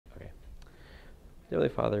Dearly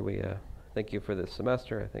Father, we thank you for this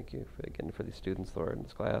semester. I thank you again for these students, Lord, in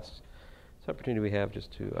this class. This opportunity we have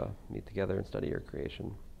just to meet together and study your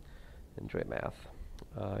creation, enjoy math.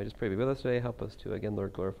 I just pray be with us today. Help us to, again,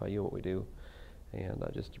 Lord, glorify you in what we do, and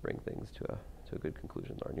just to bring things to a good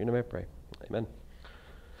conclusion, Lord. In your name I pray. Amen.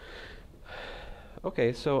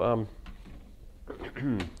 Okay, so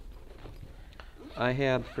I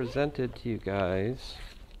had presented to you guys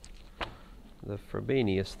the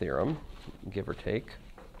Frobenius Theorem, give or take.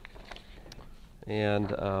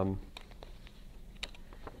 And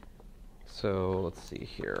so let's see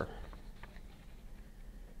here.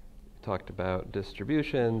 We talked about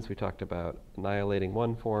distributions. We talked about annihilating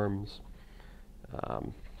one forms.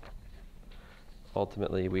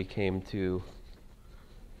 Ultimately, we came to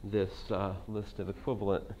this list of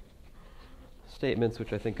equivalent statements,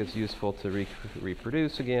 which I think is useful to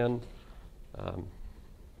reproduce again.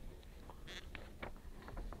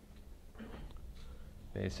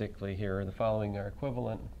 Basically, here the following are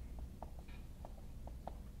equivalent.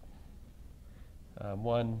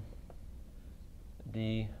 1,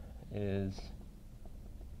 D is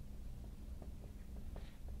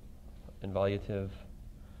involutive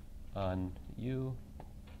on U,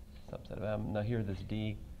 subset of M. Now here this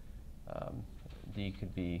D, D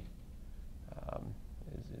could be,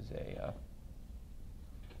 is a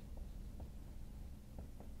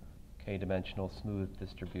k-dimensional smooth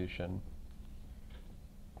distribution.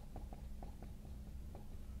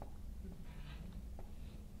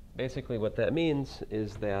 Basically what that means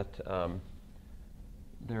is that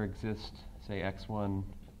there exist, say, x1,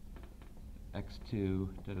 x2,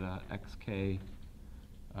 xk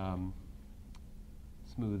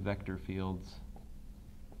smooth vector fields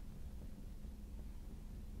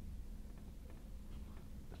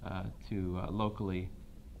to locally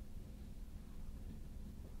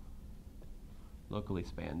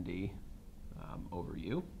span D over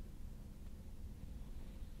U.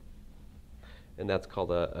 And that's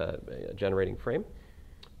called a generating frame.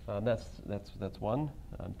 That's one.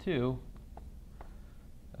 2,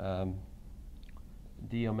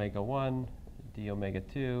 d omega 1, d omega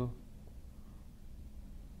 2,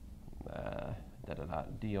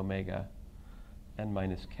 d omega n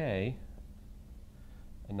minus k,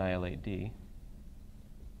 annihilate D.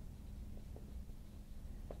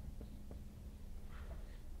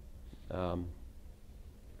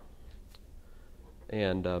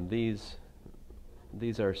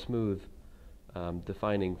 These are smooth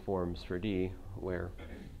defining forms for D, where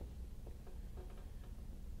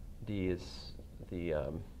D is the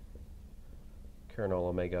kernel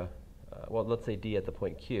omega. Well, let's say D at the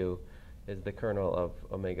point Q is the kernel of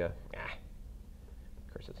omega.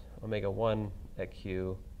 Curses. Omega 1 at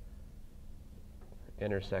Q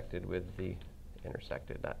intersected with the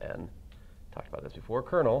intersected, not N. Talked about this before.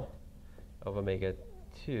 Kernel of omega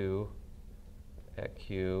 2 at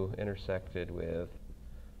Q intersected with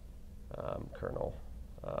kernel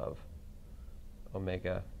of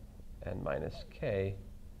omega n minus k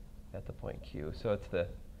at the point Q. So it's the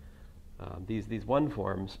these one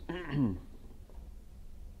forms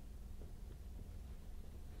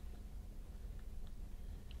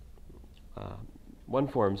one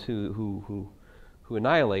forms who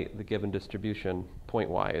annihilate the given distribution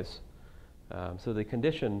pointwise. So the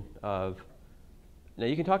condition of, now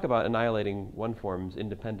you can talk about annihilating one forms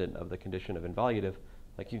independent of the condition of involutive.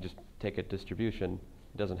 Like you just take a distribution,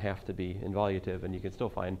 it doesn't have to be involutive, and you can still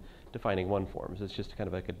find defining one forms. It's just kind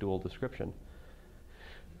of like a dual description.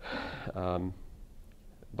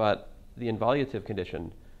 But the involutive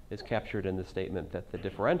condition is captured in the statement that the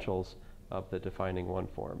differentials of the defining one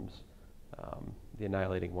forms, the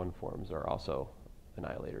annihilating one forms, are also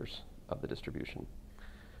annihilators of the distribution.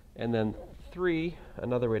 And then 3,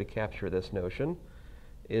 another way to capture this notion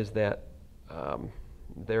is that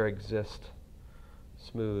there exist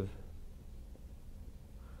smooth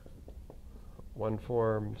one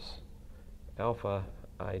forms alpha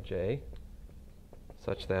ij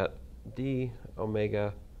such that d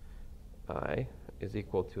omega I is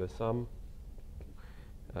equal to a sum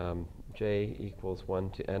j equals 1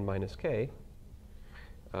 to n minus k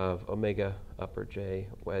of omega upper j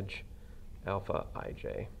wedge alpha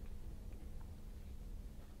ij.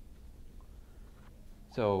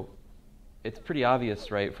 So it's pretty obvious,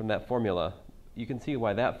 right, from that formula. You can see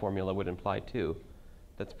why that formula would imply 2.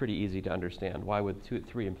 That's pretty easy to understand. Why would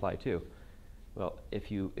 3 imply 2? Well, if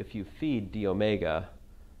you feed d omega,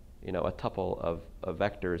 a tuple of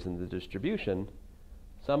vectors in the distribution,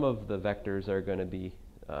 some of the vectors are going to be,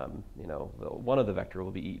 one of the vector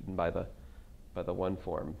will be eaten by the one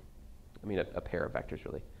form. I mean, a pair of vectors,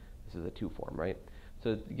 really. This is a 2 form, right?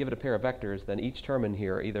 So to give it a pair of vectors, then each term in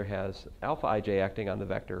here either has alpha ij acting on the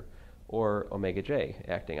vector or omega j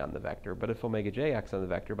acting on the vector. But if omega j acts on the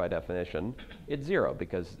vector, by definition, it's 0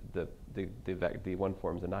 because the one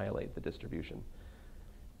forms annihilate the distribution.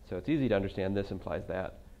 So it's easy to understand this implies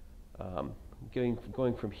that.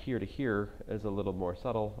 Going from here to here is a little more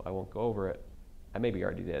subtle. I won't go over it. I maybe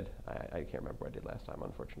already did. I can't remember what I did last time,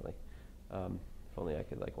 unfortunately. If only I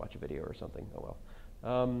could watch a video or something. Oh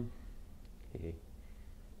well.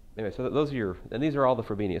 Anyway, so those are and these are all the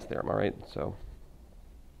Frobenius theorem, all right? So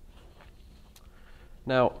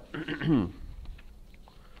now,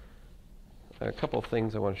 a couple of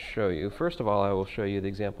things I want to show you. First of all, I will show you the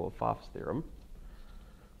example of Pfaff's theorem.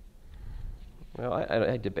 Well,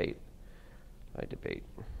 I debate. Let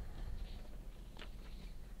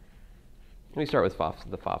me start with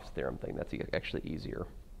the Pfaff's theorem thing. That's actually easier.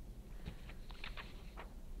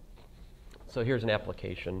 So here's an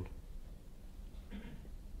application.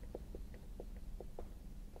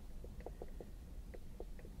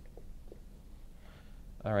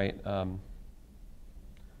 All right. So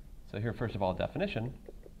here, first of all, definition.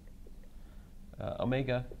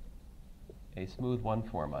 Omega, a smooth one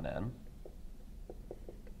form on N.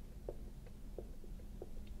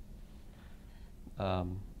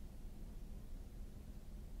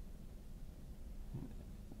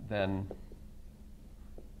 Then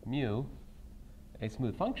mu, a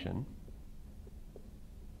smooth function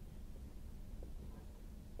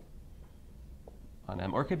on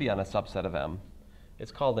M, or it could be on a subset of M.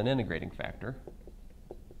 It's called an integrating factor.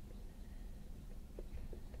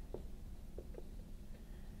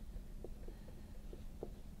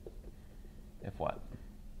 If what?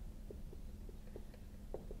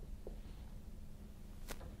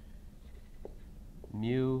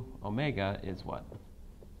 Mu omega is what?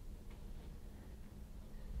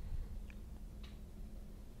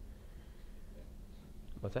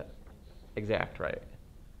 What's that? Exact, right.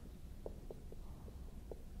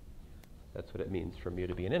 That's what it means for mu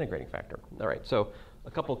to be an integrating factor. All right, so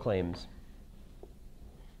a couple claims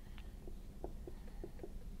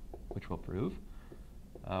which we'll prove.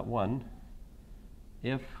 One,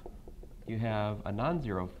 if you have a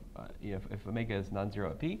non-zero, if omega is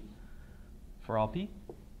non-zero at p, for all p,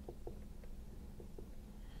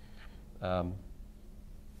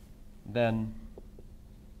 then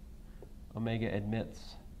omega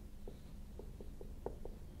admits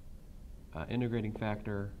integrating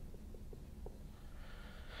factor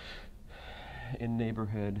in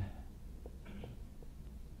neighborhood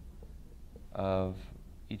of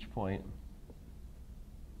each point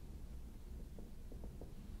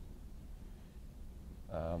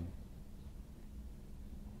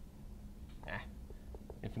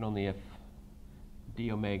if and only if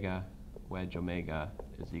d omega wedge omega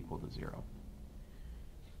is equal to 0.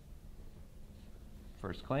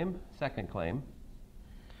 First claim. Second claim,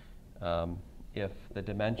 if the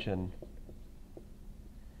dimension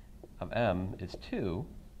of M is 2,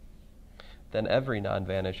 then every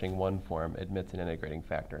non-vanishing one form admits an integrating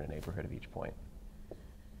factor in a neighborhood of each point.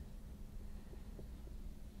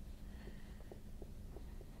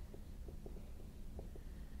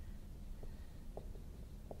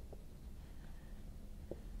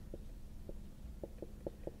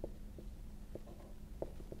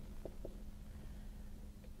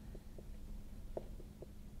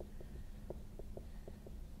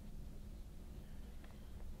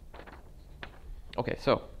 Okay,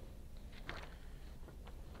 so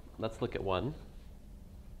let's look at one.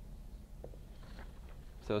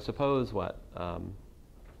 So suppose what?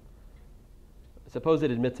 Suppose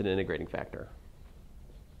it admits an integrating factor.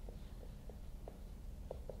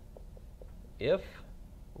 If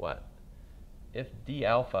what? If d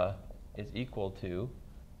alpha is equal to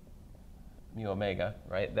mu omega,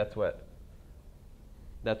 right? That's what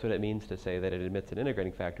it means to say that it admits an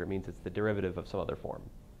integrating factor. It means it's the derivative of some other form,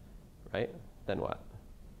 right? Then what?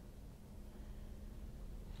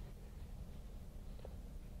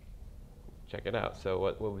 Check it out. So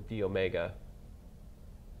what would d omega,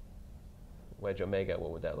 wedge omega,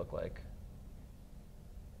 what would that look like?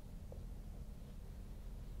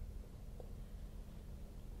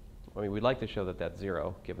 I mean, we'd like to show that that's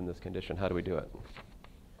 0, given this condition. How do we do it?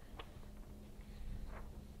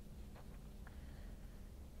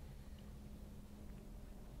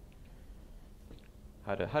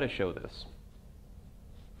 How to show this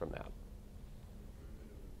from that?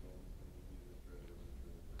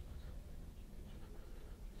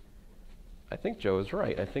 I think Joe is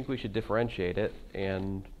right. I think we should differentiate it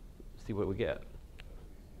and see what we get.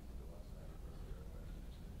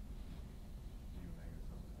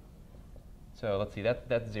 So let's see,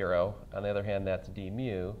 that's 0. On the other hand, that's d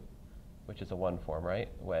mu. which is a one form, right?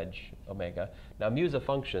 Wedge omega. Now mu is a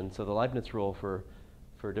function, so the Leibniz rule for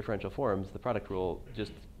differential forms, the product rule,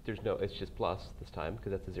 just it's just plus this time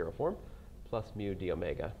because that's a zero form, plus mu d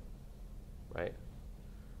omega, right?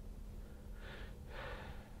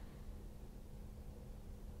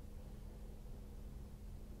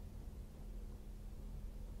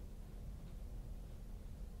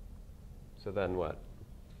 So then what?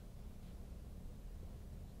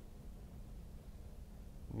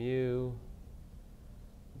 Mu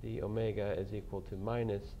d omega is equal to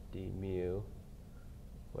minus d mu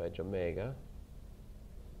wedge omega.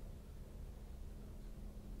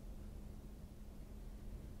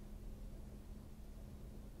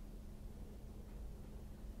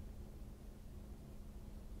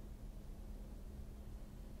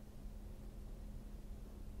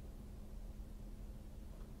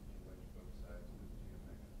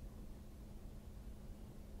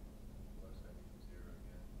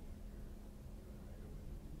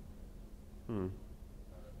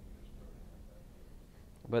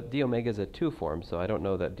 But d omega is a two form, so I don't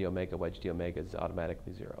know that d omega wedge d omega is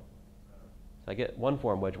automatically zero. So I get one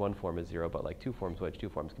form wedge one form is zero, but like two forms wedge two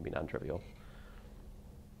forms can be non-trivial.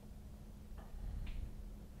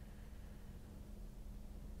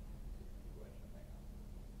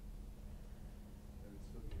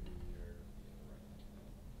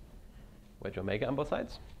 Wedge omega on both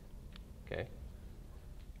sides? Okay.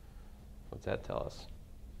 What's that tell us?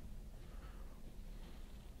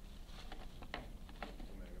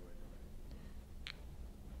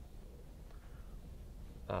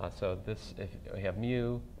 So this, if we have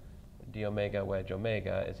mu d omega wedge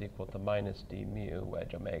omega is equal to minus d mu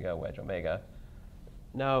wedge omega.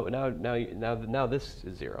 Now this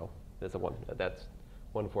is zero. That's that's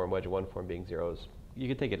one form wedge one form being zeros. You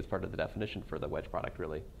could take it as part of the definition for the wedge product,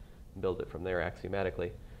 really, and build it from there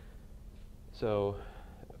axiomatically. So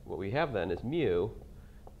what we have then is mu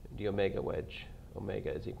d omega wedge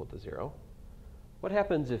omega is equal to zero. What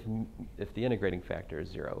happens if the integrating factor is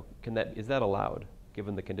zero? Is that allowed,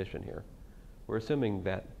 given the condition here? We're assuming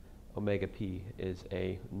that omega p is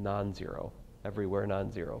a non-zero, everywhere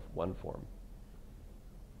non-zero, one form.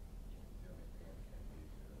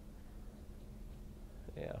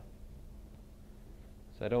 Yeah.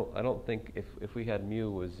 So I don't think if we had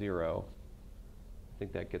mu was zero, I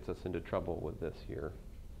think that gets us into trouble with this here.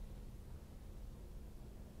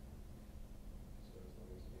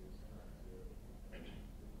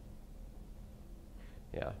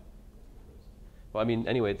 Yeah. Well, I mean,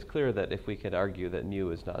 anyway, it's clear that if we could argue that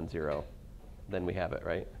mu is non-zero, then we have it,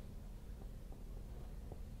 right?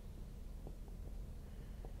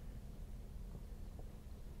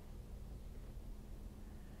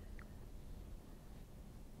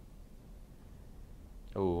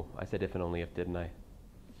 Oh, I said if and only if, didn't I?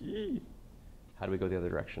 Gee. How do we go the other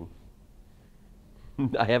direction?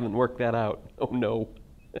 I haven't worked that out. Oh, no.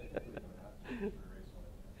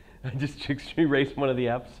 I just erase one of the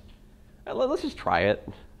f's. Let's just try it.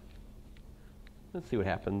 Let's see what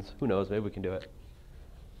happens. Who knows? Maybe we can do it.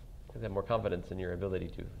 I have more confidence in your ability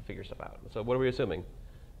to figure stuff out. So what are we assuming?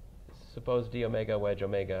 Suppose d omega wedge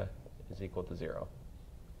omega is equal to zero.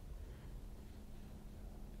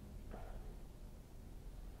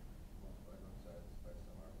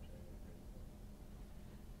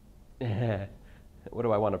 What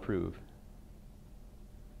do I want to prove?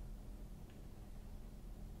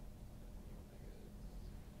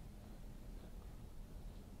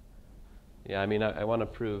 Yeah, I mean, I want to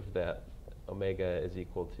prove that omega is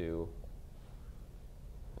equal to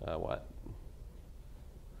what?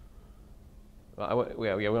 Well,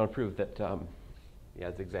 we want to prove that, yeah,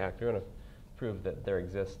 it's exact. We want to prove that there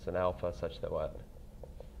exists an alpha such that what?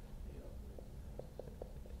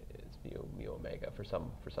 It's mu omega for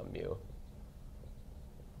some mu.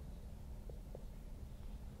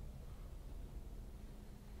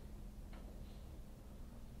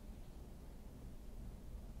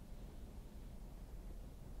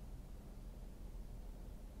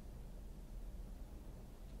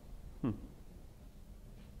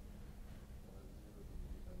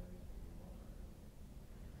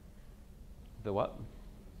 The what?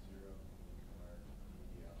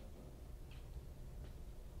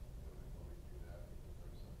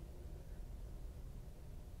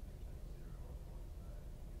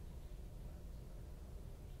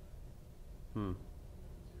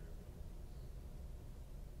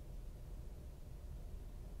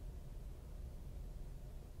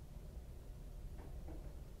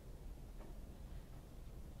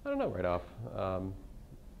 I don't know right off.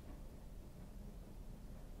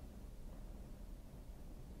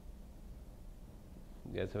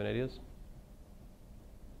 You guys have any ideas?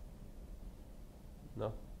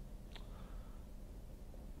 No?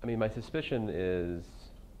 I mean, my suspicion is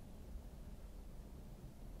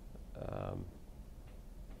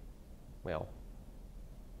well,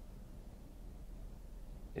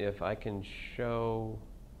 if I can show,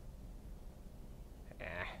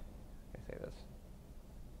 I say this.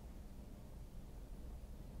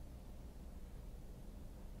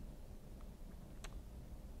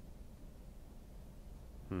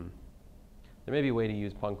 There may be a way to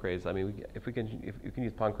use Poincaré's. I mean, if you can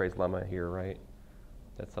use Poincaré's lemma here, right?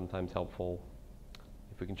 That's sometimes helpful.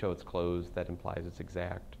 If we can show it's closed, that implies it's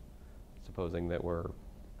exact. Supposing that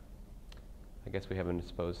I guess we haven't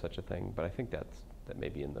supposed such a thing, but I think that may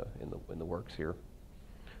be in the works here.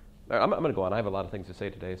 All right, I'm going to go on. I have a lot of things to say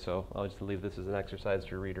today, so I'll just leave this as an exercise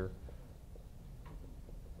to your reader.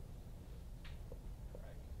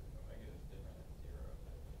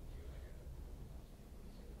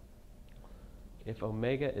 If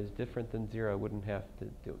omega is different than 0, I wouldn't have to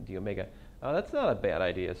do d omega. That's not a bad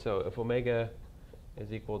idea. So if omega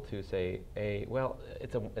is equal to, say, a, well,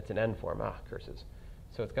 it's an n form. Curses.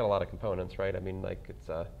 So it's got a lot of components, right? I mean, like it's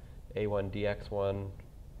a1 dx1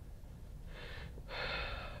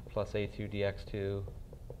 plus a2 dx2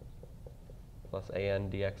 plus an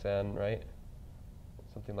dxn, right?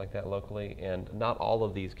 Something like that locally. And not all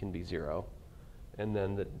of these can be 0. And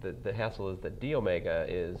then the hassle is that d omega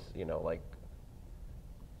is, like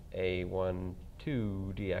a1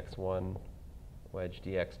 2 dx1 wedge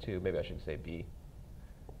dx2. Maybe I should say b.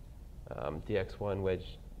 Dx1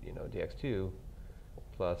 wedge, dx2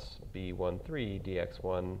 plus b1 3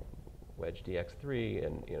 dx1 wedge dx3,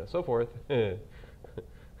 and so forth.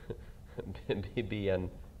 bn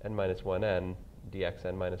n minus 1n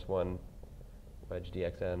dxn minus 1 wedge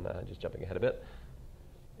dxn. Just jumping ahead a bit.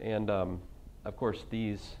 And of course,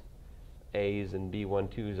 these a's and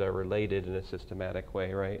b12s are related in a systematic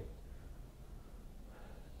way, right?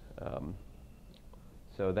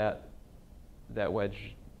 So that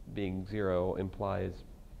wedge being 0 implies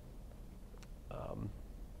a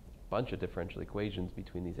bunch of differential equations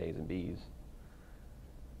between these a's and b's.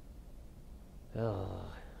 I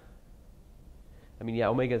mean, yeah,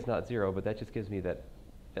 omega is not 0, but that just gives me that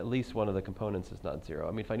at least one of the components is not 0.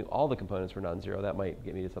 I mean, if I knew all the components were non-zero, that might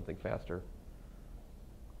get me to something faster.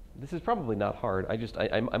 This is probably not hard. I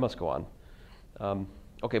must go on.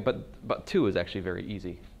 Okay, but 2 is actually very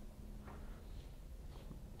easy.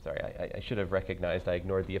 Sorry, I should have recognized I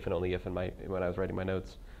ignored the if and only if when I was writing my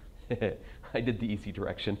notes. I did the easy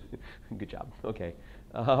direction. Good job. Okay.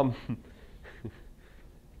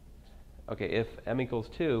 Okay, if m equals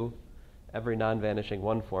 2, every non-vanishing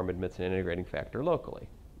 1 form admits an integrating factor locally,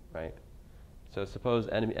 right? So suppose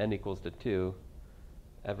n equals to 2,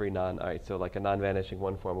 all right, so like a non-vanishing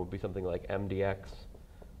 1 form would be something like m dx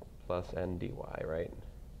plus n dy, right?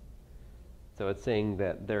 So it's saying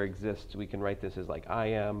that there exists, we can write this as like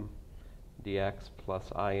im dx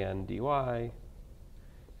plus in dy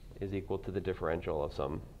is equal to the differential of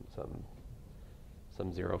some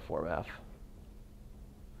 0 form f.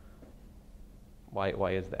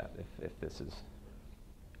 Why is that if this is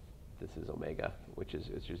omega, which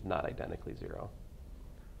is just not identically 0?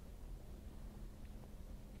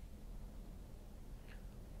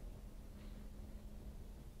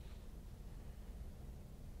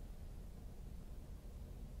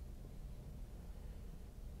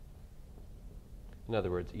 In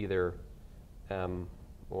other words, either m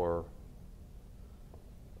or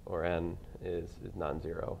n is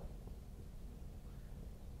non-zero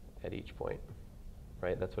at each point,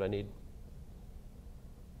 right? That's what I need.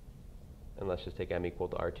 And let's just take m equal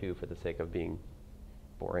to R2 for the sake of being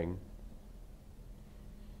boring.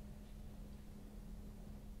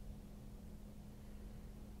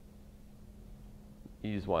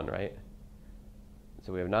 Use 1, right?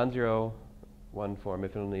 So we have non-zero 1 form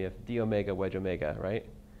if and only if d omega wedge omega, right?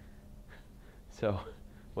 So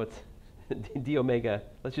what's d omega?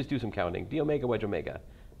 Let's just do some counting. D omega wedge omega.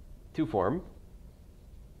 2 form.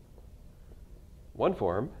 1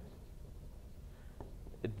 form.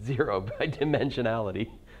 It's 0 by dimensionality.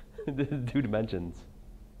 This is 2 dimensions.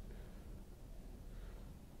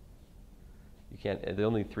 You can't, the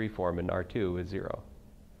only 3 form in R2 is 0.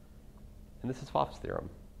 And this is Pfaff's theorem,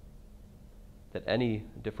 that any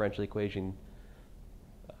differential equation,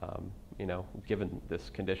 given this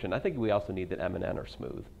condition, I think we also need that m and n are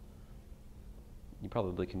smooth. You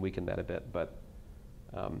probably can weaken that a bit, but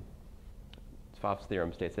Pfaff's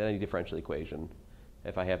theorem states that any differential equation,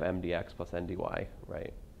 if I have m dx plus n dy,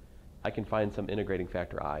 right, I can find some integrating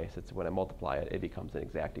factor I, so when I multiply it, it becomes an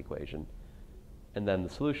exact equation. And then the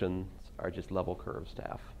solutions are just level curves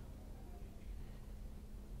to f.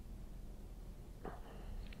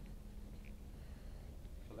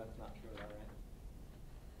 So that's not true, right?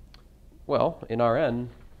 Well, in Rn,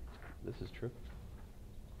 this is true.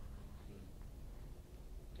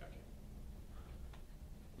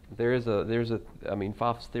 There's I mean,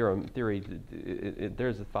 Pfaff's theory,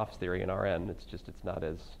 there's a Pfaff's theory in Rn. It's just, it's not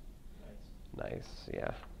as nice,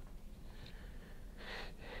 yeah.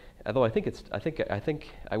 Although I think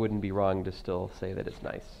I wouldn't be wrong to still say that it's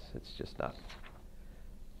nice. It's just not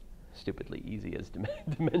stupidly easy as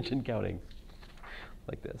dimension counting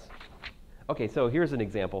like this. Okay, so here's an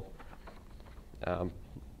example.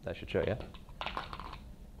 I should show you.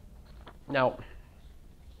 Now,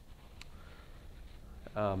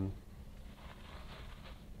 So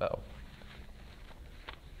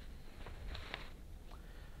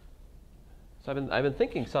I've been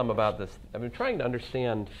thinking some about this. I've been trying to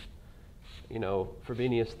understand,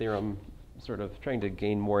 Frobenius Theorem, sort of trying to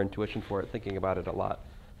gain more intuition for it, thinking about it a lot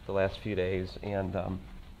the last few days. And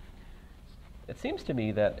it seems to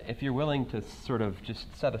me that if you're willing to sort of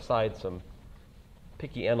just set aside some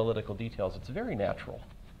picky analytical details, it's very natural.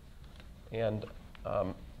 And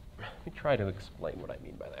let me try to explain what I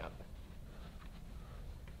mean by that.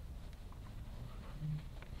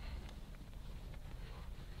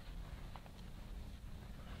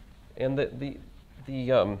 And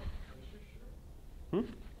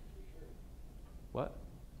what?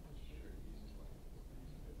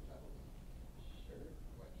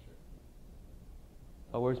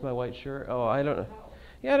 Oh, where's my white shirt? Oh, I don't know.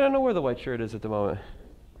 Yeah, I don't know where the white shirt is at the moment.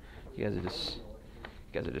 You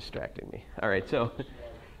guys are distracting me. All right, so.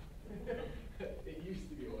 It used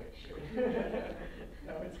to be a white shirt.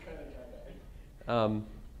 Now it's kind of tie-dye. Are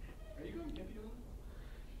you going hippie on?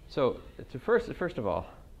 So, first of all,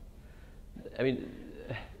 I mean,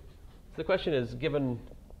 the question is, given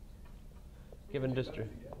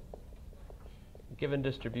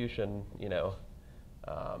distribution,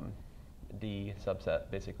 D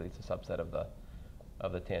subset, basically it's a subset of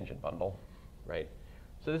the tangent bundle, right?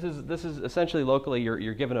 So this is essentially locally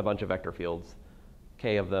you're given a bunch of vector fields,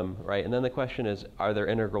 k of them, right? And then the question is, are there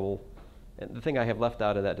integral? And the thing I have left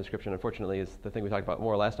out of that description, unfortunately, is the thing we talked about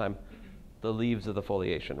more last time, the leaves of the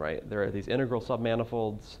foliation, right? There are these integral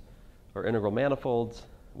submanifolds or integral manifolds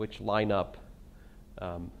which line up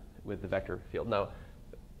with the vector field. Now,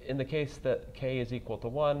 in the case that k is equal to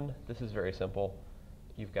 1, this is very simple.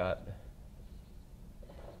 You've got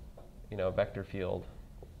vector field.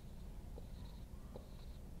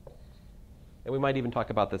 And we might even talk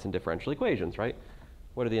about this in differential equations, right?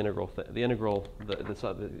 What are the integral? The integral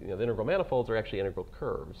manifolds are actually integral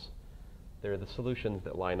curves. They're the solutions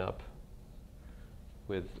that line up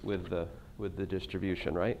with the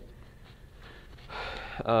distribution, right?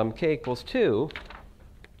 K equals 2.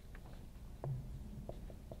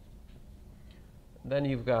 Then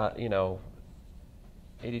you've got at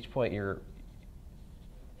each point you're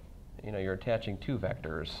attaching two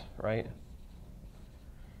vectors, right?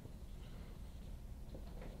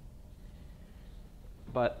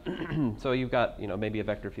 But so you've got maybe a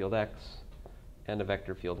vector field x and a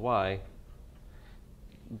vector field y.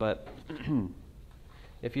 But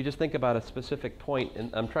if you just think about a specific point,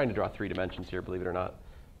 and I'm trying to draw 3 dimensions here, believe it or not.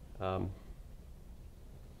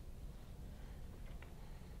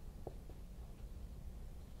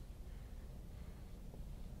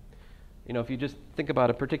 If you just think about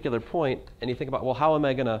a particular point and you think about, well, how am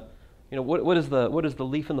I going to, what does the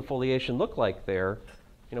leaf in the foliation look like there?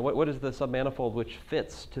 What is the submanifold which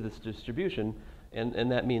fits to this distribution?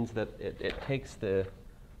 And that means that it takes the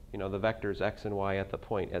vectors x and y at the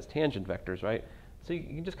point as tangent vectors, right? So you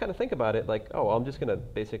can just kind of think about it like, oh, well, I'm just going to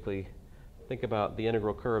basically think about the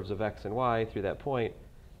integral curves of x and y through that point,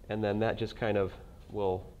 and then that just kind of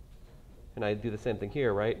will, and I do the same thing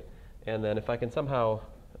here, right? And then if I can somehow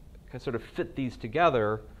sort of fit these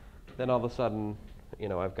together, then all of a sudden,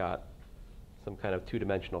 I've got some kind of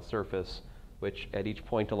two-dimensional surface, which at each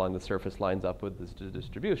point along the surface lines up with this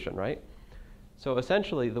distribution, right? So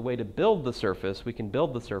essentially, the way to build the surface, we can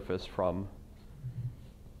build the surface from,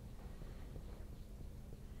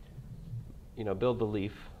 build the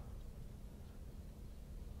leaf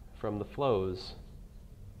from the flows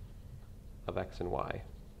of x and y.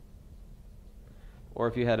 Or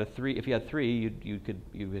if you had three, you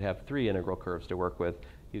would have 3 integral curves to work with.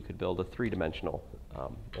 You could build a 3-dimensional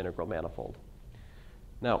integral manifold.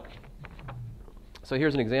 Now, so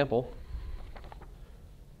here's an example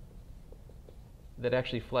that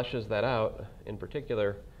actually fleshes that out. In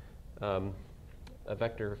particular, a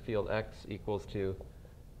vector field x equals to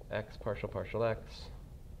x partial x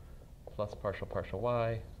plus partial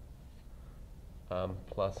y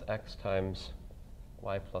plus x times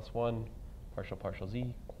y plus 1 partial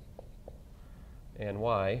z, and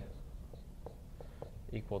y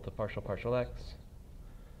equal to partial x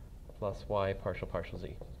plus y partial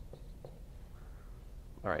z.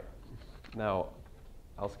 All right. Now,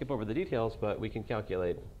 I'll skip over the details, but we can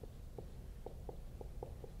calculate.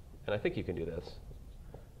 And I think you can do this.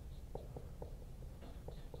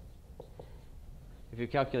 If you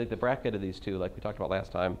calculate the bracket of these two, like we talked about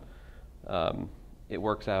last time, it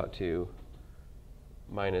works out to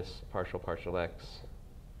minus partial x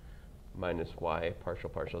minus y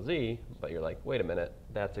partial z, but you're like, wait a minute,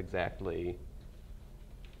 that's exactly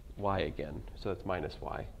y again, so it's minus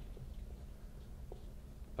y.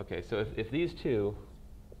 Okay, so if these two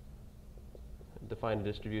define a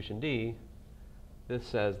distribution D, this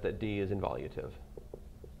says that D is involutive.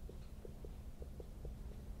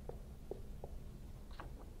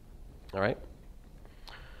 All right?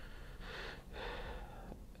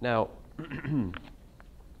 Now,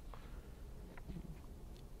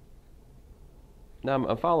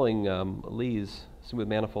 I'm following Lee's Smooth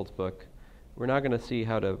Manifolds book. We're now going to see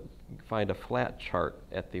how to find a flat chart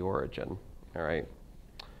at the origin. All right?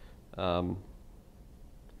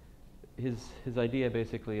 His idea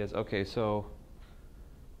basically is, okay, so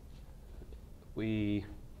Z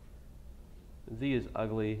is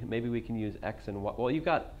ugly. Maybe we can use x and y. Well, you've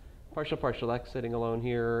got partial x sitting alone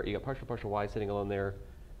here. You got partial y sitting alone there.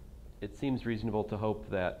 It seems reasonable to hope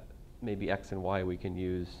that maybe x and y we can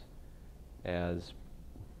use as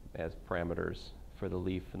parameters for the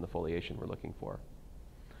leaf and the foliation we're looking for.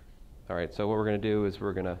 All right, so what we're going to do is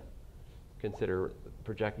we're going to consider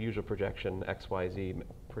usual projection. XYZ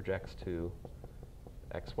projects to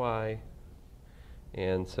XY.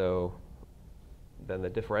 And so then the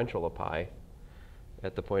differential of pi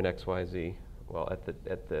at the point XYZ, well, at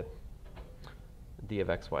the D of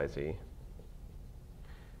XYZ,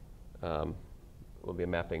 will be a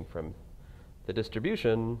mapping from the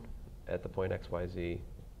distribution at the point XYZ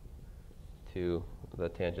to the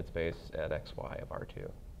tangent space at XY of R2.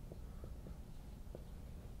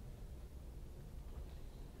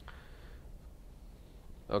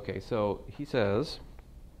 Okay, so he says,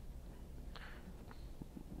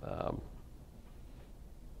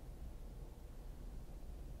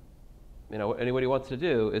 and what he wants to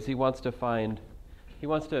do is he wants to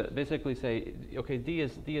basically say, okay, D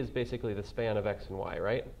is basically the span of x and y,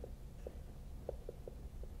 right?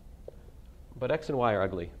 But x and y are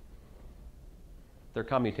ugly. Their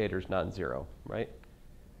commutators non-zero, right?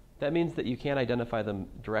 That means that you can't identify them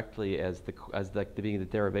directly as being the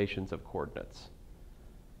derivations of coordinates.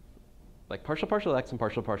 Like partial x and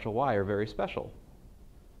partial y are very special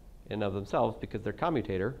in and of themselves because their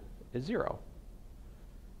commutator is 0.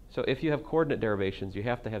 So if you have coordinate derivations, you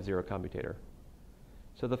have to have 0 commutator.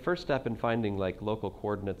 So the first step in finding like local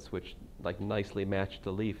coordinates which like nicely match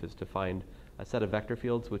the leaf is to find a set of vector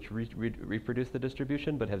fields which reproduce the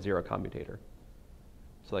distribution but have 0 commutator.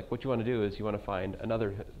 So like what you want to do is you want to find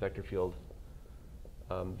another vector field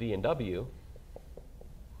v and w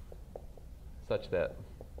such that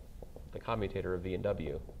the commutator of v and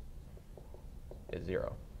w is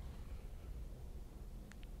 0.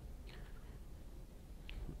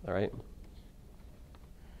 All right.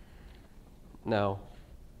 Now,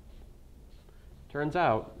 turns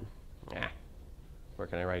out, where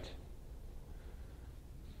can I write?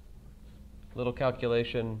 Little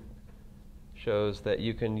calculation shows that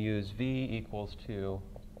you can use v equals to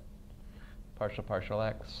partial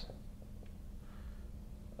x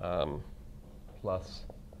plus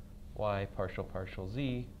y partial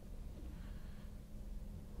z,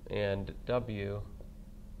 and w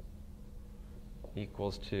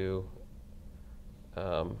equals to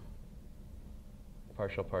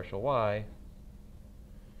partial y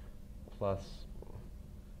plus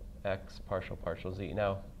x partial z.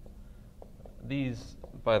 Now, these,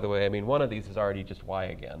 by the way, I mean, one of these is already just y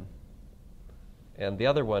again. And the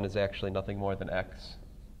other one is actually nothing more than x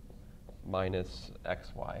minus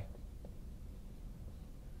xy.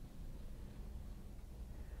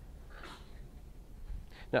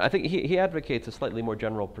 Now, I think he advocates a slightly more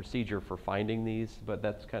general procedure for finding these, but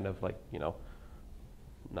that's kind of like,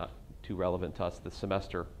 not too relevant to us this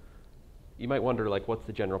semester. You might wonder, like, what's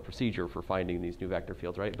the general procedure for finding these new vector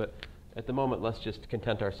fields, right? But at the moment, let's just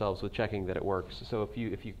content ourselves with checking that it works. So if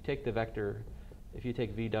you take the vector, if you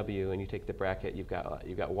take VW and you take the bracket, you've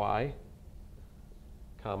got y,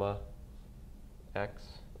 comma, x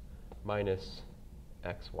minus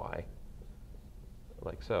xy,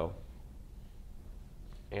 like so.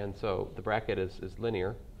 And so the bracket is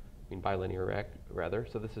linear, I mean bilinear rather.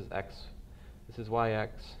 So this is x, this is yx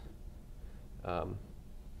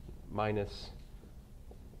minus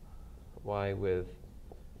y with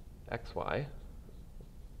xy.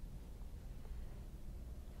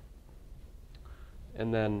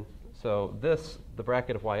 And then, So this, the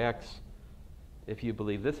bracket of yx, if you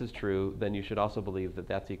believe this is true, then you should also believe that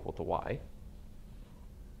that's equal to y,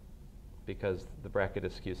 because the bracket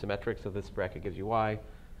is skew symmetric, so this bracket gives you y.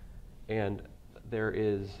 And there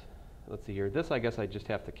is, let's see here, this I guess I just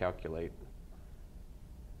have to calculate.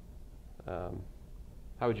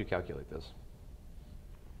 How would you calculate this?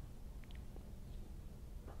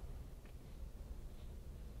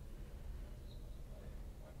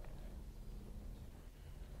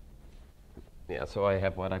 Yeah, so I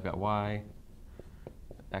have what? I've got y,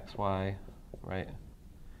 xy, right?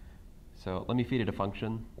 So let me feed it a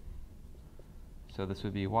function. So this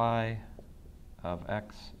would be y of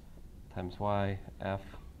x times y f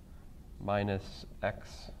minus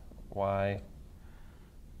x y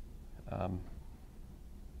of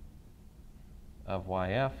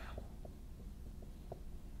yf.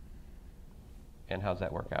 And how's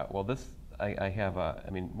that work out? Well, this, I have a, I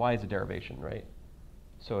mean, y is a derivation, right?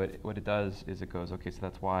 So what it does is it goes, okay, so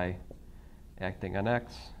that's y acting on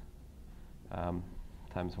x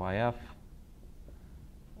times yf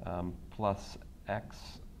plus x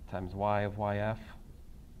times y of yf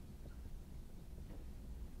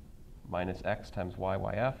minus x times y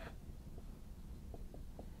yf.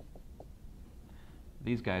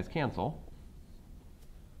 These guys cancel,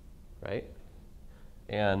 right?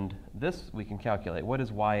 And this we can calculate. What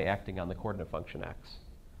is y acting on the coordinate function x?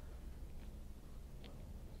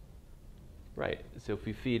 Right, so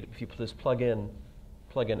if you just plug in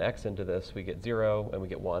x into this, we get 0 and we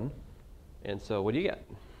get 1. And so what do you get?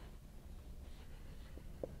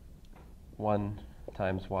 1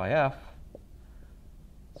 times yf.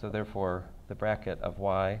 So therefore, the bracket of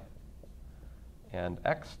y and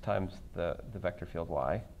x times the vector field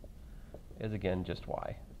y is again just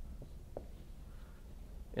y.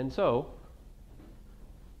 And so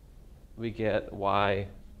we get y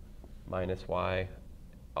minus y,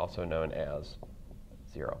 also known as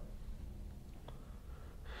 0.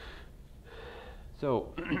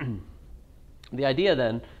 So the idea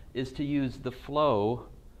then is to use the flow.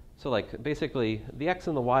 So like basically the x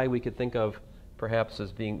and the y we could think of perhaps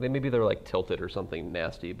as being, maybe they're like tilted or something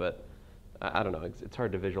nasty, but I don't know. It's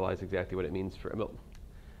hard to visualize exactly what it means for,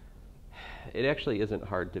 it actually isn't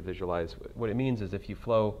hard to visualize. What it means is if you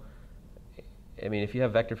flow, I mean, if you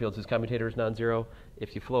have vector fields whose commutator is non-zero,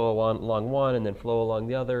 if you flow along one and then flow along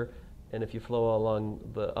the other, and if you flow along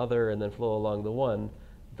the other and then flow along the one,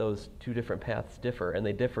 those two different paths differ, and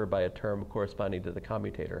they differ by a term corresponding to the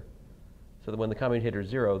commutator. So that when the commutator is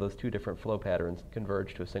 0, those two different flow patterns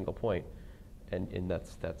converge to a single point, and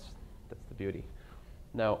that's the beauty.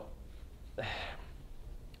 Now,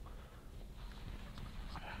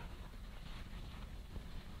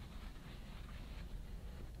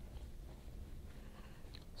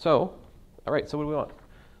 so, all right, so what do we want?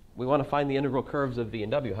 We want to find the integral curves of v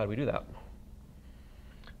and w. How do we do that?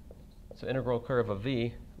 So integral curve of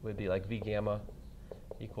v would be like v gamma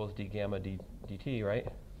equals d gamma dt, right?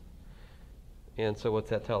 And so what's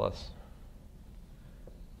that tell us?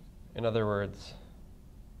 In other words,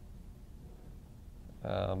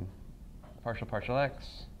 partial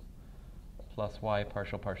x plus y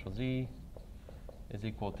partial z is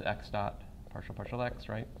equal to x dot partial x,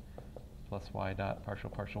 right? Plus y dot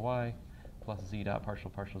partial y plus z dot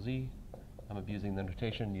partial z. I'm abusing the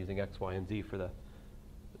notation using x, y, and z for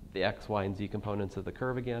the x, y, and z components of the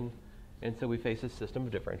curve again. And so we face a system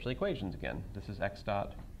of differential equations again. This is x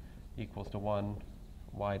dot equals to 1,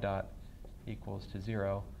 y dot equals to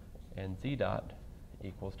 0, and z dot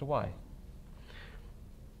equals to y.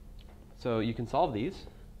 So you can solve these.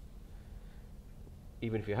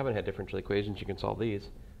 Even if you haven't had differential equations, you can solve these.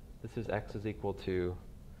 This is x is equal to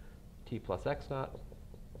t plus x naught.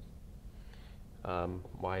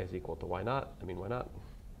 Y is equal to y naught.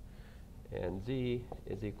 And z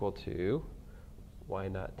is equal to y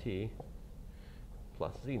naught t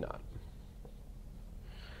plus z naught.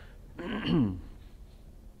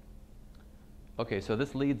 Okay, so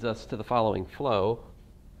this leads us to the following flow.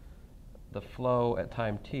 The flow at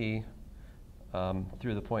time t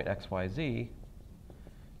through the point x, y, z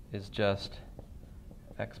is just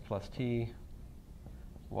x plus t,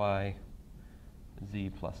 y, z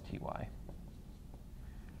plus ty.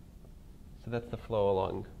 So that's the flow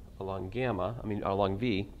along gamma, along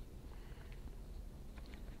v.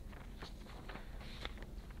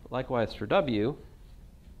 Likewise for w,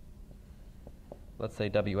 let's say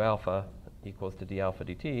w alpha equals to d alpha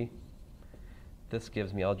dt. This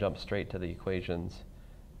gives me, I'll jump straight to the equations.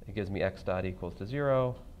 It gives me x dot equals to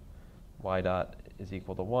 0, y dot is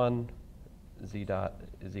equal to 1, z dot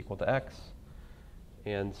is equal to x.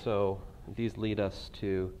 And so these lead us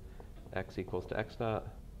to x equals to x naught,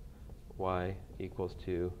 y equals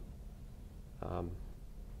to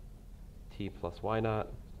t plus y naught,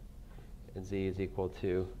 and z is equal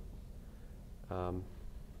to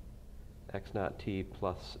x naught t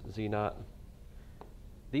plus z naught.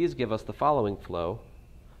 These give us the following flow.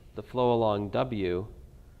 The flow along w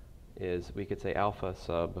is, we could say alpha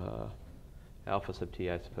sub t,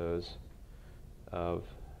 I suppose, of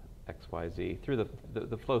x, y, z. Through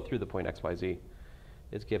the flow through the point x, y, z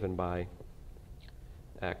is given by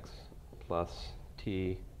x plus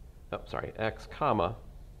t, x comma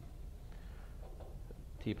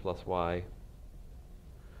t plus y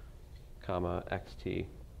comma xt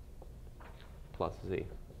plus z.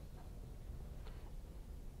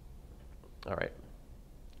 All right.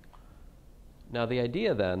 Now the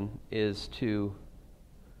idea then is to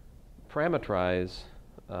parameterize,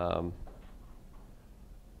 well,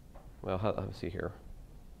 let's see here.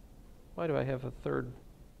 Why do I have a third?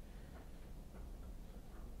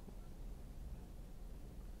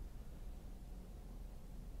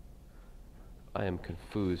 I am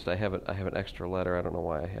confused. I have an extra letter. I don't know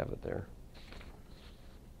why I have it there.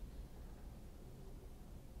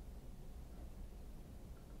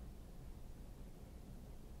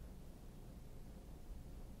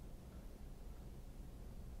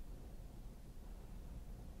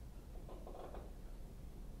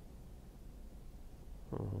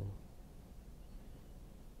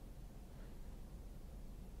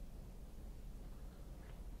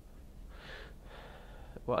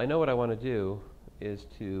 Well, I know what I want to do is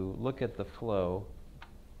to look at the flow.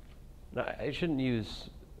 Now,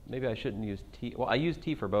 maybe I shouldn't use t. Well, I use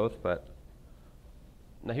t for both, but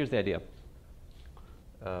now here's the idea.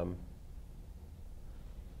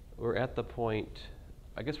 We're at the point,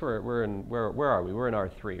 I guess where are we? We're in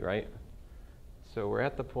R3, right? So we're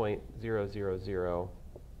at the point 0, 0, 0,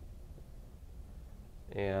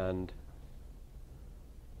 and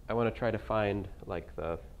I want to try to find like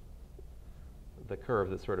the curve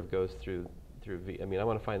that sort of goes through V. I mean, I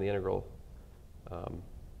want to find the integral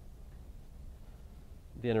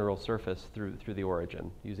surface through the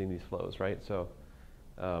origin using these flows, right? So,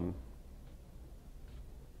 sorry,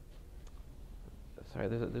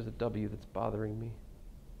 there's a W that's bothering me.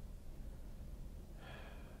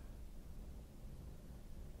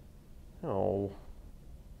 Oh,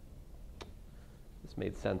 this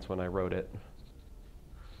made sense when I wrote it.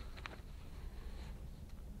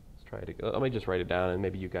 Let me just write it down and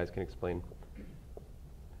maybe you guys can explain.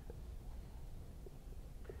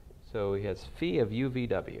 So he has phi of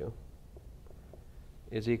UVW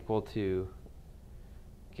is equal to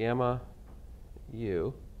gamma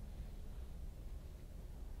U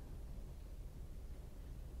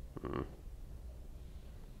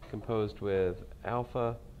composed with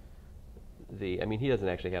alpha V. I mean, he doesn't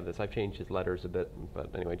actually have this. I've changed his letters a bit,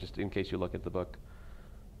 but anyway, just in case you look at the book.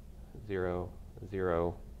 0,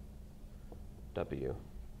 0, W.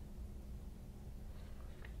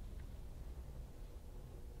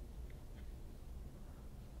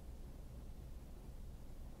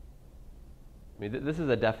 I mean, this is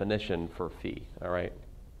a definition for phi, all right?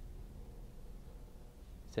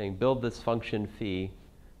 Saying build this function phi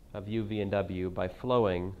of u, v, and w by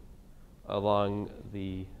flowing along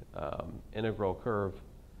the integral curve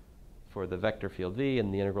for the vector field v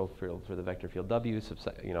and the integral field for the vector field w,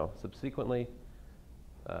 subsequently.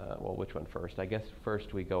 Well, which one first? I guess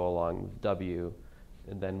first we go along w,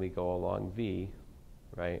 and then we go along v,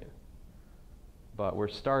 right? But we're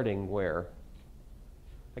starting where?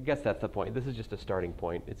 I guess that's the point. This is just a starting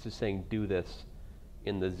point. It's just saying do this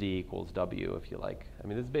in the z equals w, if you like. I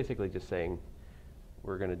mean, this is basically just saying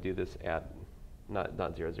we're going to do this at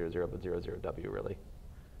not 0, 0, 0, but 0, 0, w, really.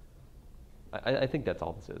 I think that's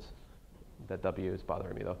all this is. That w is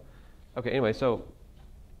bothering me, though. Okay, anyway, so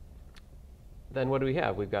then what do we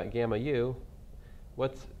have? We've got gamma u.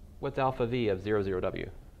 What's alpha v of 0, 0, w?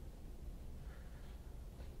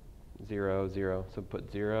 0, 0. So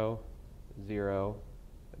put 0, 0,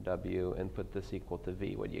 w, and put this equal to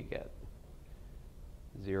v. What do you get?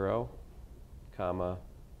 0, comma,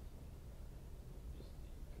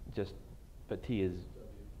 but t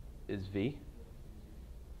is v.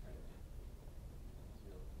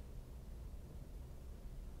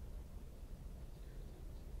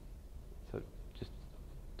 So just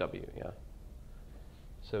w, yeah.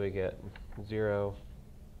 So we get 0,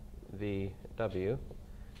 v, w.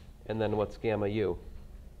 And then what's gamma u?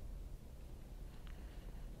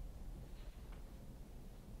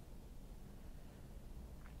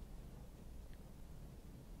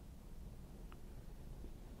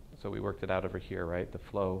 So we worked it out over here, right? The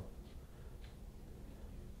flow.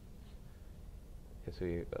 Okay, so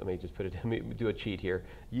let me just put it, let me do a cheat here.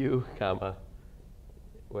 U, comma,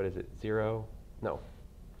 what is it, 0? No.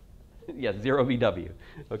 Yes, 0 VW.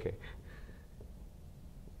 Okay.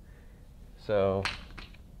 So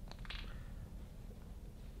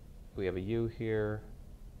we have a u here.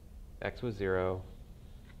 X was 0.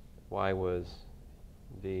 Y was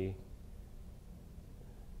V.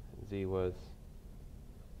 Z was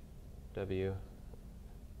W.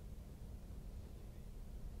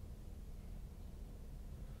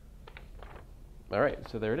 All right,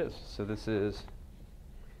 so there it is. So this is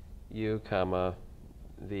u comma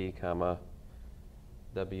v comma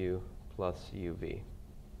w plus uv.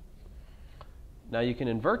 Now you can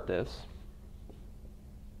invert this,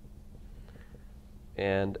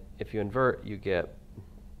 and if you invert, you get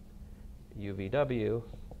uvw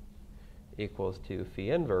equals to phi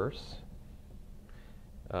inverse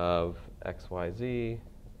of xyz,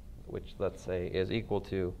 which let's say is equal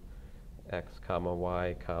to x comma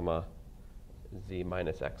y comma z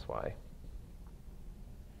minus xy.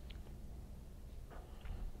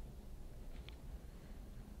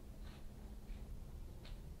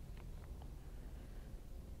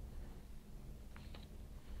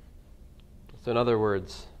 So in other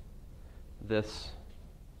words, this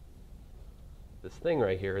thing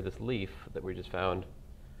right here, this leaf that we just found,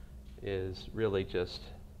 is really just,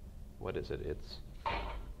 what is it?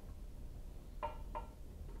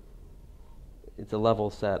 It's a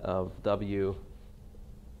level set of w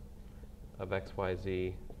of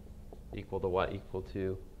xyz equal to what? Equal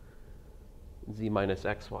to z minus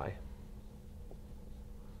xy.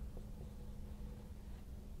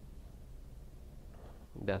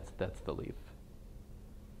 That's the leaf.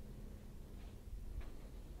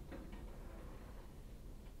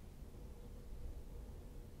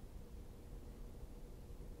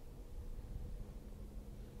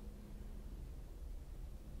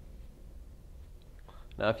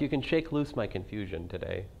 Now, if you can shake loose my confusion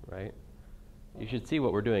today, right, you should see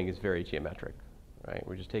what we're doing is very geometric, right?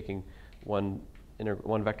 We're just taking one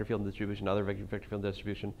vector field distribution, another vector field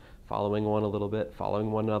distribution, following one a little bit,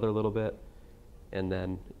 following one another a little bit, and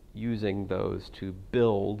then using those to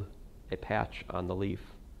build a patch on the leaf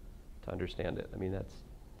to understand it. I mean,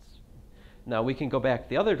 now we can go back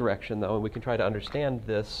the other direction, though, and we can try to understand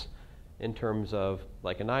this in terms of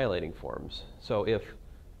like annihilating forms. So if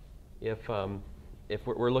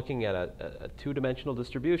we're looking at a two-dimensional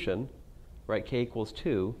distribution, right, k equals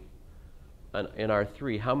 2, in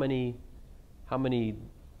R3, how many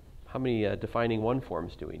defining one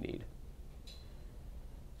forms do we need?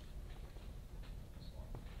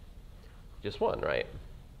 Just one, right?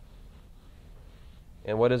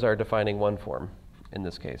 And what is our defining one form in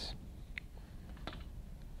this case?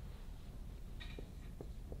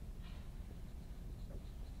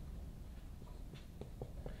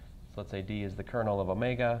 So let's say D is the kernel of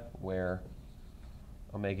omega, where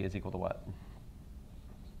omega is equal to what?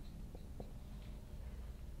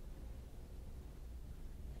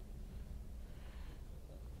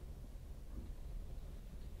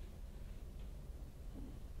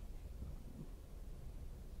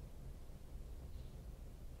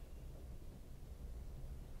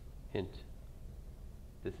 Hint,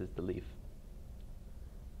 this is the leaf.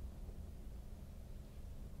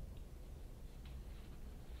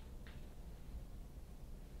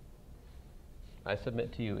 I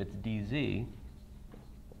submit to you it's dz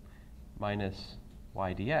minus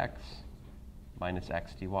y dx minus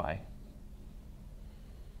x dy.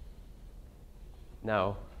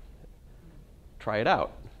 Now, try it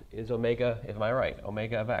out. Is omega, am I right?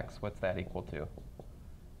 Omega of x, what's that equal to?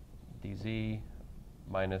 dz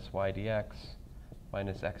minus y dx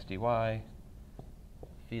minus x dy.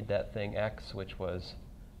 Feed that thing x, which was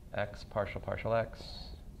x partial x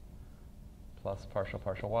plus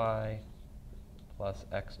partial y plus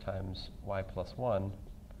x times y plus 1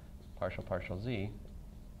 partial z.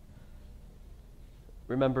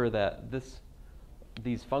 Remember that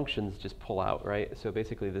these functions just pull out, right? So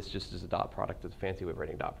basically this just is a dot product. It's a fancy way of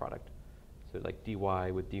writing dot product. So like dy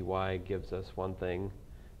with dy gives us one thing.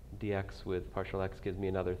 Dx with partial x gives me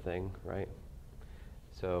another thing, right?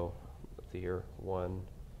 So let's see here, 1,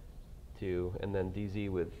 2, and then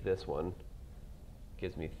dz with this one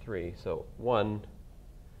gives me 3. So 1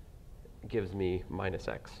 gives me minus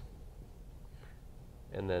x.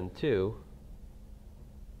 And then 2,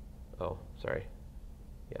 oh, sorry.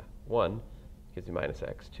 Yeah, 1 gives me minus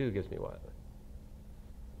x. 2 gives me what?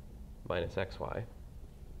 Minus xy.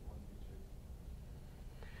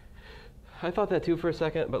 I thought that too for a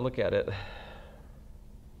second, but look at it.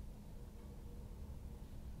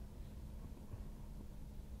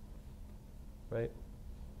 Right?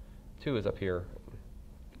 2 is up here.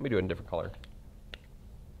 Let me do it in a different color.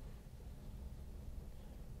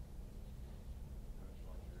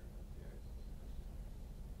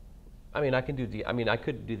 I mean, I could do the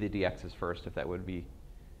dx's first if that would be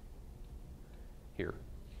here.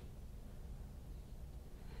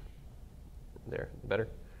 There, better?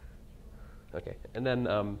 Okay, and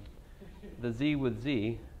then the z with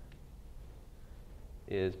z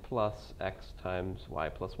is plus x times y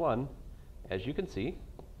plus 1. As you can see,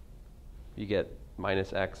 you get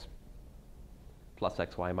minus x plus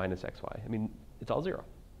xy minus xy. I mean, it's all 0.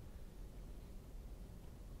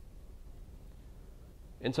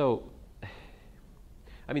 And so,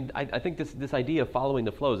 I mean, I think this idea of following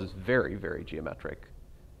the flows is very, very geometric,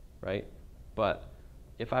 right? But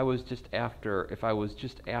if I was just after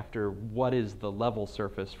what is the level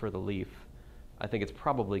surface for the leaf, I think it's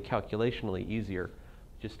probably calculationally easier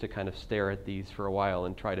just to kind of stare at these for a while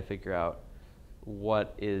and try to figure out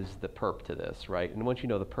what is the perp to this, right? And once you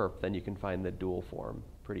know the perp, then you can find the dual form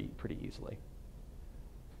pretty easily.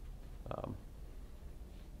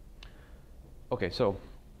 Okay, so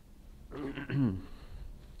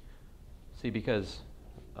see, because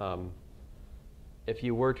if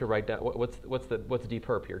you were to write down what's d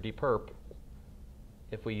perp here? D perp,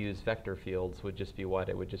 if we use vector fields, would just be what?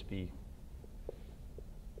 It would just be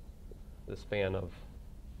the span of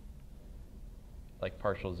like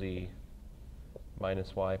partial z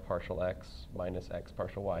minus y partial x minus x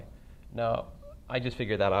partial y. Now, I just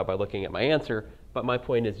figured that out by looking at my answer, but my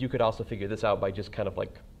point is you could also figure this out by just kind of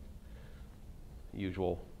like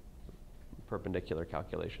usual perpendicular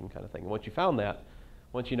calculation kind of thing. Once you found that,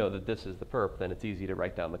 once you know that this is the perp, then it's easy to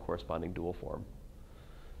write down the corresponding dual form.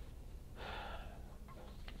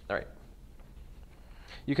 All right.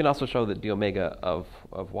 You can also show that d omega of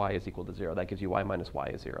y is equal to 0. That gives you y minus y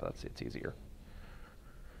is 0. It's easier.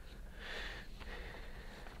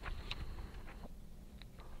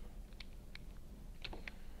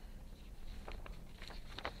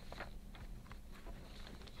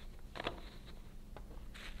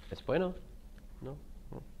 Es bueno? No?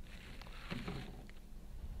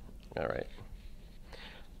 All right.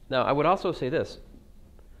 Now, I would also say this.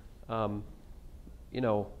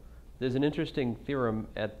 There's an interesting theorem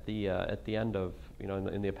at the end of,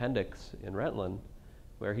 in the appendix in Rentlen,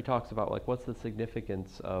 where he talks about like what's the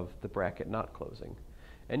significance of the bracket not closing.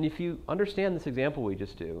 And if you understand this example we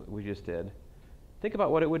just did, think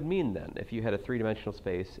about what it would mean then if you had a three-dimensional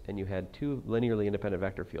space and you had two linearly independent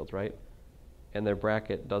vector fields, right? And their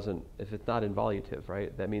bracket doesn't, if it's not involutive,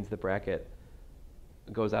 right? That means the bracket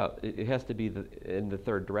goes out. It has to be in the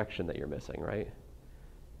third direction that you're missing, right?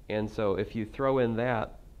 And so if you throw in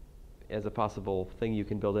that as a possible thing you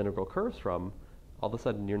can build integral curves from, all of a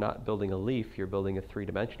sudden you're not building a leaf, you're building a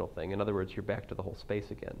three-dimensional thing. In other words, you're back to the whole space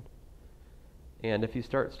again. And if you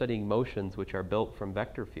start studying motions which are built from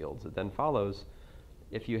vector fields, it then follows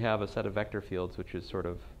if you have a set of vector fields which is sort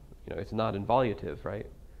of, it's not involutive, right?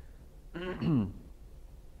 Then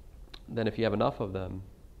if you have enough of them,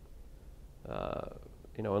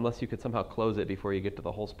 unless you could somehow close it before you get to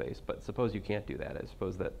the whole space, but suppose you can't do that. I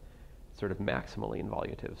suppose that it's sort of maximally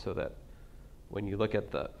involutive, so that when you look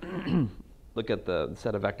at the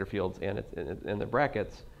set of vector fields and the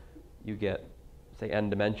brackets, you get, say, n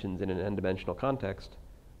dimensions in an n-dimensional context.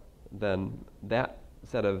 Then that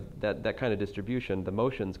set of that kind of distribution, the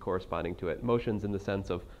motions corresponding to it, motions in the sense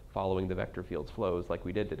of following the vector field's flows like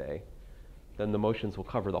we did today, then the motions will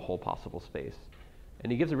cover the whole possible space.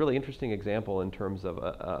 And he gives a really interesting example in terms of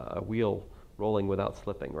a wheel rolling without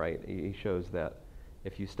slipping, right? He shows that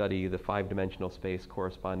if you study the five-dimensional space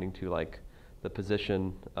corresponding to like the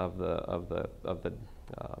position of the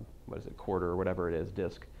quarter or whatever it is,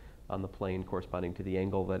 disk on the plane corresponding to the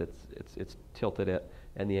angle that it's tilted at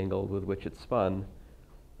and the angle with which it's spun,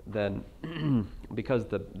 then because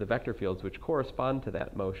the vector fields which correspond to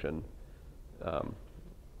that motion,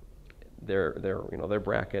 their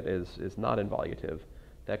bracket is not involutive.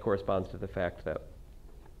 That corresponds to the fact that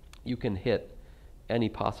you can hit any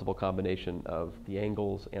possible combination of the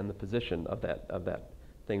angles and the position of that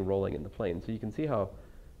thing rolling in the plane. So you can see how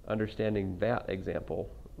understanding that example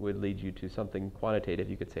would lead you to something quantitative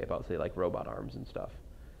you could say about, say, like robot arms and stuff.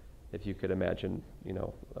 If you could imagine,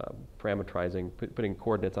 parametrizing, putting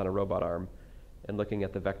coordinates on a robot arm and looking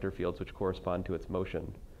at the vector fields which correspond to its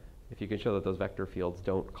motion. If you can show that those vector fields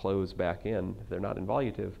don't close back in, if they're not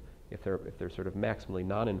involutive, if they're sort of maximally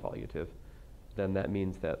non-involutive, then that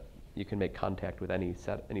means that you can make contact with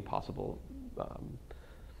any possible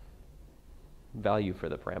value for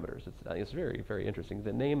the parameters. It's very, very interesting.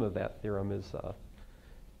 The name of that theorem is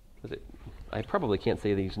I probably can't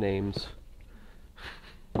say these names.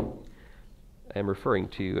 I'm referring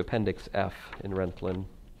to Appendix F in Rentlen.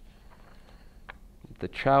 The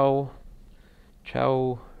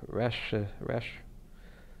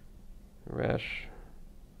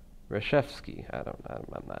Reshevsky.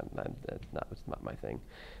 It's not my thing.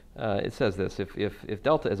 It says this: if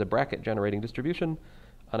delta is a bracket generating distribution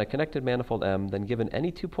on a connected manifold M, then given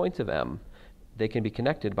any 2 points of M, they can be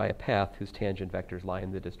connected by a path whose tangent vectors lie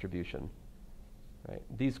in the distribution. Right?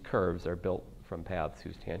 These curves are built from paths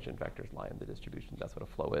whose tangent vectors lie in the distribution. That's what a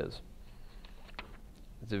flow is.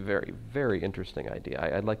 It's a very, very interesting idea.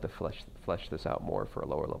 I'd like to flesh this out more for a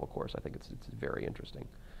lower level course. I think it's very interesting.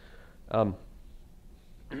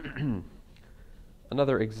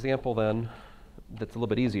 Another example then that's a little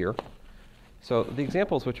bit easier. So the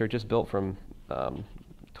examples which are just built from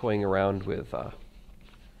toying around with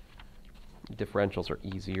differentials are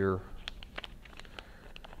easier.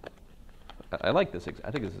 I like this.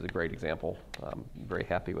 I think this is a great example. I'm very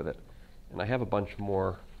happy with it. And I have a bunch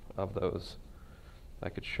more of those I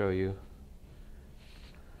could show you.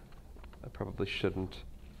 I probably shouldn't.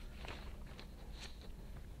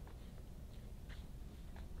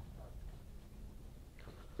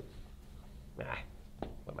 What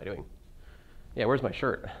am I doing? Yeah, where's my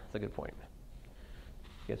shirt? That's a good point.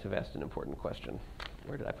 You guys have asked an important question.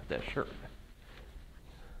 Where did I put that shirt?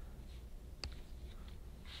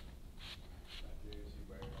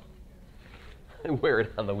 I wear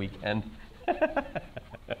it on the weekend.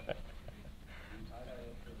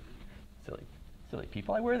 Silly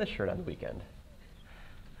people. I wear this shirt on the weekend.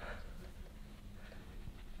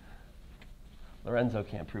 Lorenzo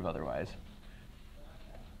can't prove otherwise.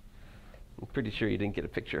 I'm pretty sure you didn't get a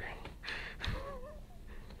picture.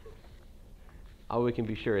 All we can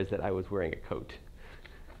be sure is that I was wearing a coat.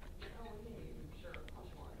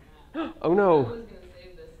 Oh no! I was going to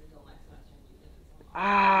save this until next semester.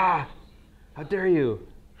 Ah! How dare you?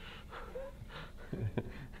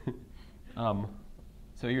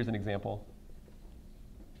 So here's an example.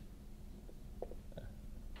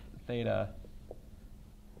 Theta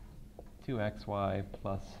 2xy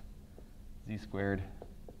plus z squared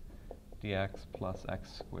dx plus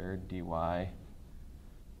x squared dy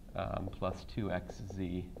plus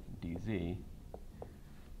 2xz dz.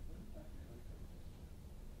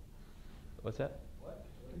 What's that? What?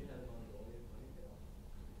 I'm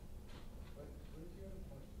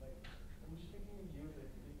just thinking of you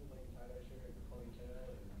as people like tie-dye shirt, ponytail,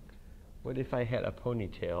 and What if I had a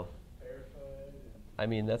ponytail? barefoot. I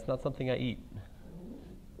mean, that's not something I eat.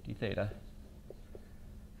 D theta.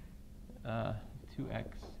 2x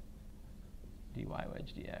dy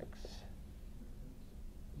wedge dx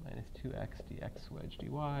minus 2x dx wedge dy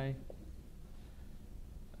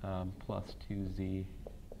plus 2z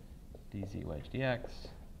dz wedge dx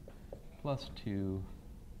plus 2z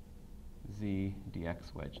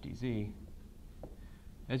dx wedge dz.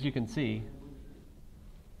 As you can see,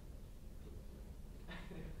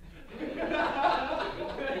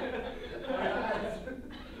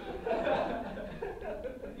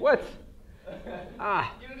 what?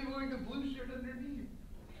 Ah. You didn't even wear the blue shirt underneath.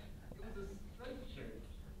 It was a striped shirt.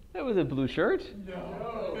 That was a blue shirt?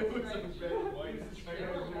 No. It was a red and white striped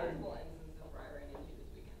There were shirt. multiple instances where I ran into this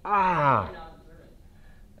weekend. Ah. You're not observant.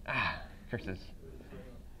 Ah. Curses.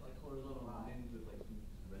 Like horizontal lines with like some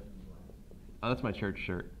red and black. Oh, that's my church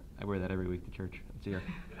shirt. I wear that every week to church. It's here. Of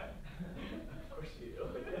course you do.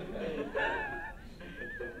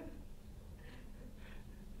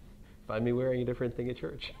 Find me wearing a different thing at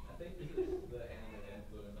church. I think this is the animal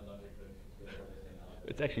influence on Dr. Cook.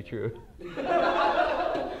 It's actually true.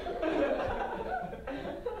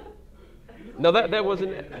 No, that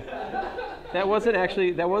wasn't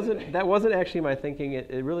actually my thinking.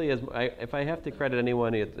 It really is. If I have to credit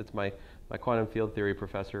anyone, it's my quantum field theory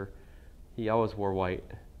professor. He always wore white,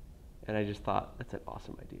 and I just thought that's an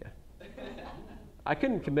awesome idea. I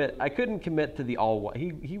couldn't commit to the all white.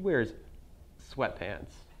 He wears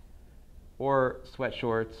sweatpants, or sweat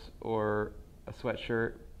shorts, or a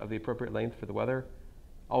sweatshirt of the appropriate length for the weather.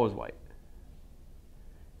 Always white.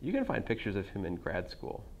 You can find pictures of him in grad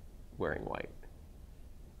school wearing white.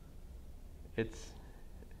 It's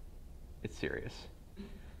serious.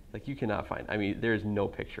 Like, you cannot find, I mean, there's no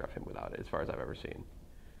picture of him without it as far as I've ever seen.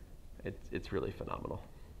 It's really phenomenal.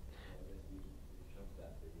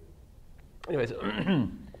 Anyways,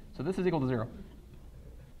 so this is equal to 0.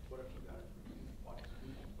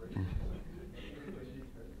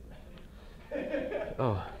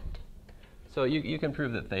 Oh, so you can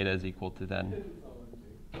prove that theta is equal to then.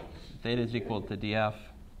 Theta is equal to df,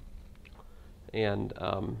 and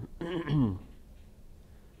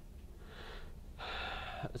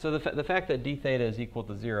so the fact that d theta is equal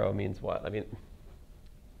to 0 means what? I mean,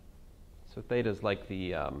 so theta is like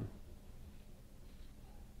the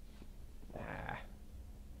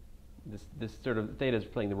this sort of theta is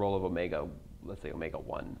playing the role of omega. Let's say omega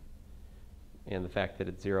 1. And the fact that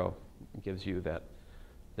it's 0 gives you that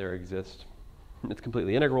there exists, it's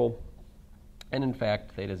completely integral. And in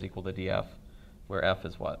fact, theta is equal to df, where f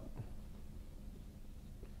is what?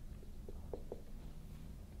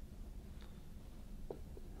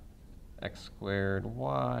 X squared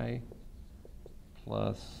y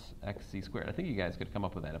plus xc squared. I think you guys could come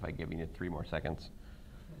up with that if I give you 3 more seconds.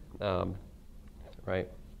 Right?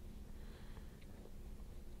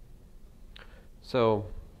 So,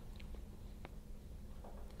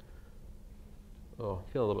 I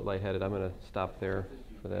feel a little bit lightheaded. I'm going to stop there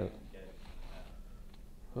for that.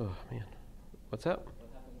 Oh, man. What's that?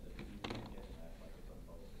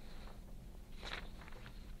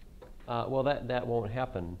 Well, that won't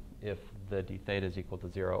happen if the d theta is equal to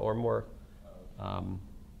 0 or more.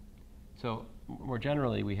 So more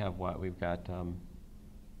generally, we have what? We've got,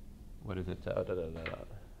 what is it?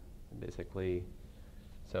 Basically,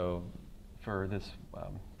 so for this,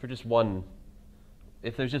 for just one,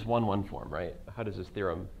 if there's just one form, right? How does this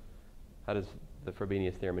theorem, how does the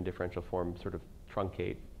Frobenius theorem in differential form sort of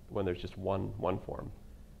truncate when there's just one form?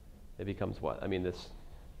 It becomes what? I mean, this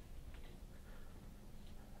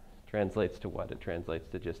translates to what? It translates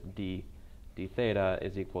to just d theta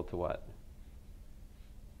is equal to what?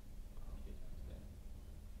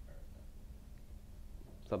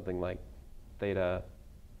 Something like theta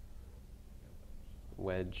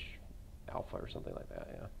wedge alpha or something like that,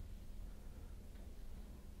 yeah.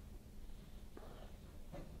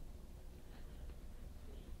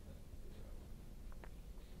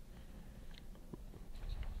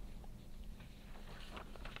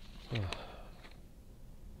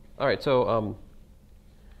 All right, so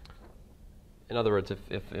in other words,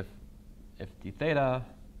 if d theta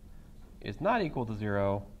is not equal to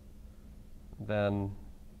 0, then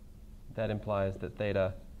that implies that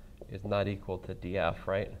theta is not equal to df,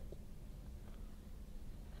 right?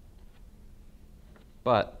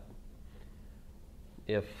 But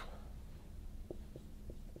if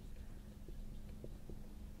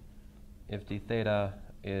d theta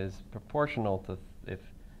is proportional to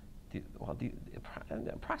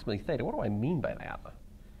approximately theta, what do I mean by that?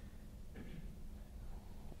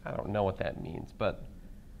 I don't know what that means, but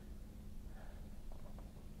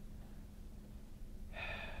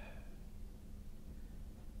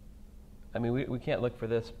I mean, we can't look for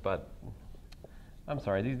this, but I'm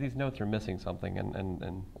sorry, these notes are missing something,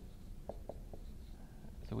 and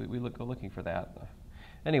so we go looking for that.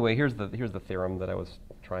 Anyway, here's the theorem that I was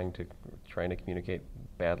trying to communicate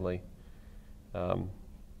badly.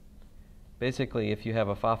 Basically, if you have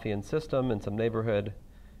a Pfaffian system in some neighborhood,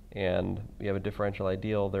 and you have a differential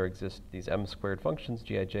ideal, there exist these m squared functions,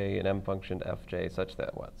 gij, and m function fj, such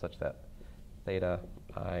that what? Such that theta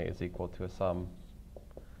I is equal to a sum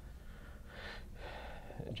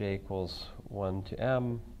j equals 1 to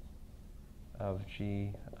m of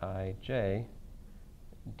g I j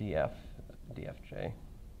dfj.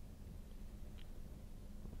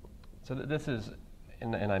 So this is,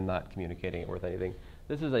 and I'm not communicating it worth anything,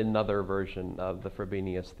 this is another version of the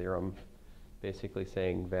Frobenius theorem, basically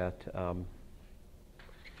saying that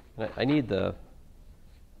I need that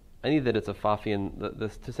it's a Pfaffian.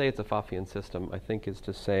 To say it's a Pfaffian system, I think, is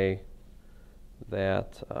to say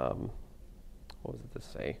that what was it to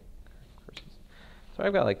say? So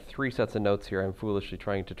I've got like 3 sets of notes here. I'm foolishly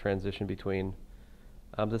trying to transition between.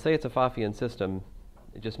 To say it's a Pfaffian system,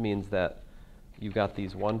 it just means that you've got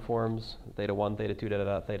these 1 forms: theta 1, theta 2,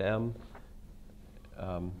 theta m.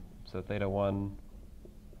 So theta 1,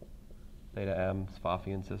 theta m is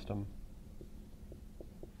Pfaffian system.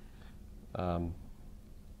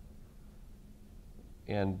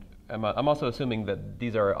 And I'm also assuming that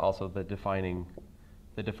these are also the defining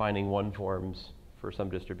 1 forms for some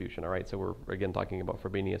distribution. All right, so we're again talking about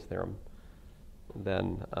Frobenius theorem.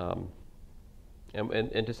 Then,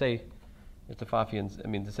 and to say it's a Pfaffian, I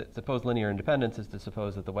mean, to suppose linear independence is to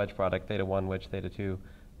suppose that the wedge product theta 1, wedge theta 2,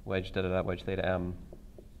 wedge wedge theta m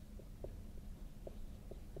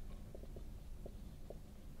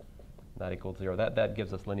not equal to 0. That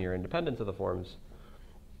gives us linear independence of the forms.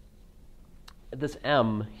 This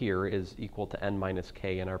m here is equal to n minus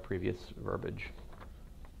k in our previous verbiage.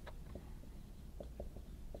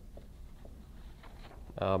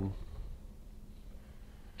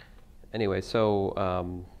 Anyway, so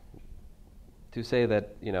to say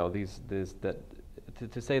that, you know, to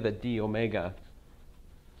say that d omega,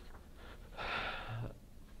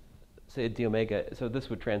 say d omega, so this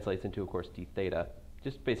would translate into, of course, d theta.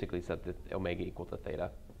 Just basically set the omega equal to theta,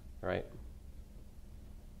 right?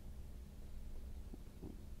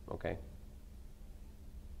 Okay.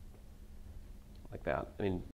 Like that. I mean,